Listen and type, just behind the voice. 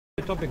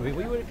topic. Were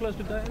you very close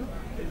to Diana?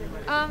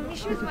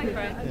 She was my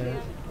friend.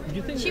 Yeah. Do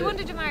you think She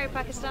wanted to marry a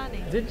Pakistani.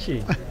 Did she?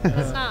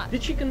 That's not.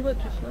 Did she convert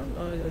to Islam?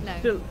 No.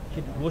 Still,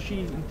 was she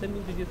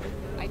intending to? Do you think?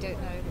 I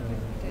don't know.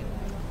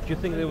 Do you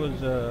think there was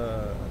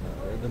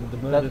the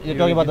murder? You're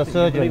talking about the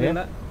surgeon,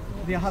 yeah?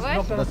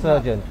 What? The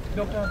surgeon.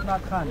 Dr.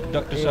 Imran Khan.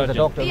 Dr. He was Surgeon. a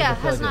doctor. Yeah,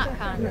 he was a surgeon. Hasnat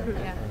Khan.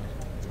 Yeah.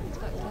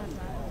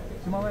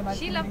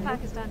 She loved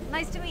Pakistan.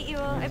 Nice to meet you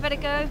all. I better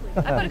go.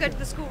 I've got to go to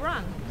the school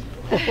run.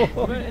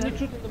 Any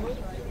truth in the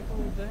murder?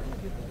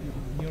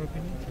 In your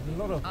opinion? There's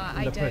a lot of.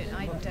 I don't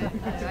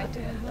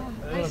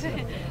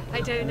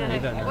know. I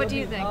don't know. What do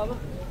you think?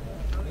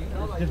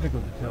 It's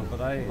difficult to tell,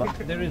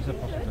 but there is a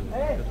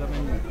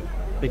possibility.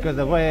 Because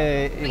the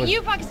way it But was,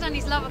 you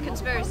Pakistanis love a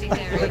conspiracy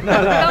theory. Come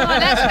on,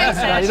 let's face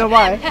it. you know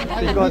why?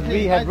 Because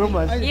we had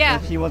rumors Yeah.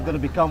 that she was going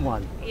to become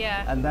one,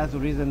 Yeah. and that's the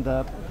reason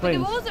the But there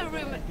prince. was also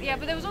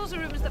but there was also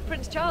rumors that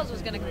Prince Charles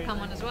was going to become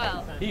one as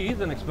well. He is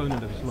an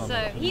exponent of Islam. So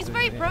he's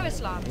very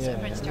pro-Islam, so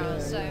Prince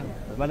Charles. So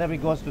Whenever he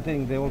goes to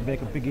things, they will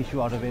make a big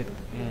issue out of it.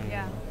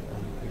 yeah.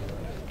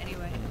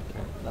 Anyway,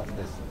 That's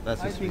this.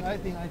 That's I his think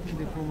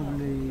they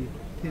probably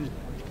killed.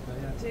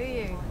 do you?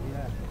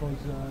 Yeah, because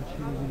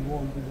she was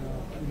involved with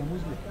a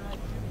Muslim.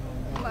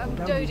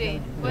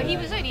 Dodi. Well, he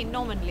was only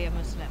nominally a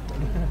Muslim.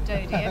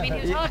 Dodi. I mean,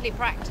 he was hardly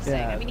practicing.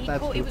 Yeah, I mean, he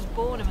that's was true.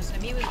 born a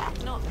Muslim. He was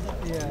not.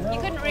 You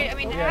couldn't really. I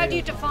mean, how do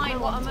you define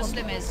what a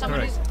Muslim is?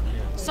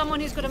 Someone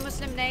who's got a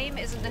Muslim name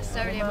isn't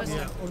necessarily a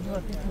Muslim.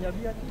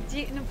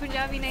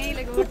 Punjabi nahi,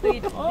 like Urdu.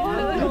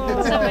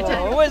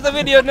 Where's the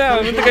video now?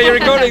 You're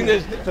recording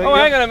this. Oh,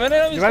 hang on a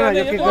minute. I'm Joanna,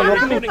 you keep on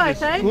recording this.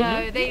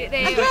 No,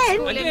 they are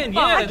schooling. Again,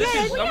 yeah, this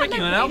is, I'm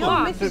making an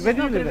album. So where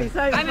do you live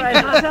then? I'm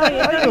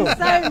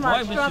in Why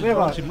was this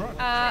Bronson Rock?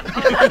 off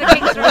the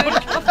King's Road.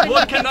 Off the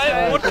What can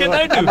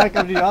I do? I might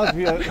come to your house if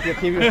your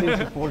TV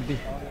station is faulty.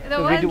 The So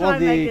we what? do all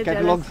the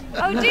catalogs.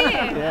 Oh, do you?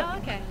 Oh,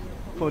 okay.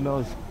 Who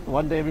knows?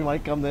 One day we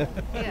might come there.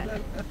 Yeah.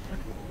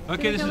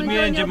 Okay, this is me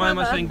and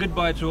Jamaima saying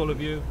goodbye to all of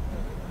you.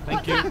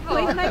 Thank you.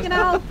 We're making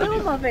a whole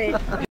film of it.